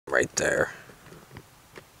right there.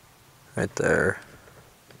 Right there.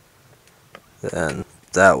 Then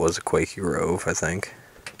that was a Quakey Grove, I think.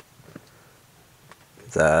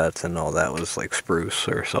 That and all that was like spruce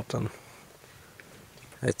or something.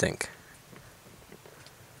 I think.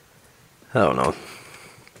 I don't know.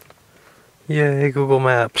 Yay, Google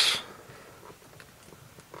Maps.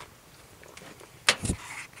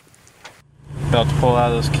 About to pull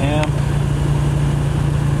out of this camp.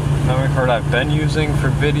 Memory card I've been using for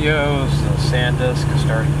videos, the SanDisk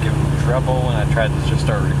started giving me trouble when I tried to just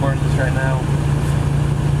start recording this right now.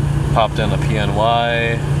 Popped in a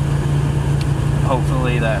PNY.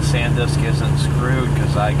 Hopefully that SanDisk isn't screwed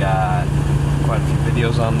because I got quite a few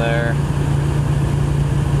videos on there.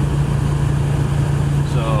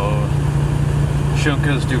 So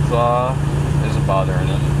Shunka's Duclaw isn't bothering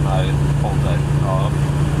it. I pulled that off.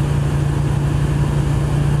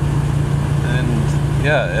 And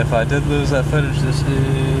yeah, if I did lose that footage, this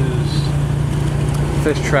is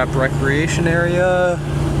Fishtrap Recreation Area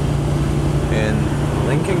in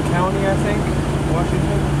Lincoln County, I think,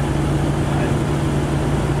 Washington.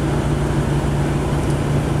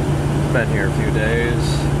 Been here a few days.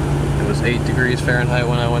 It was 8 degrees Fahrenheit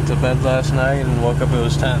when I went to bed last night and woke up it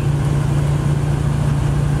was 10.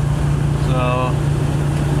 So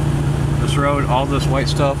this road, all this white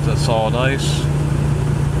stuff, that's solid ice.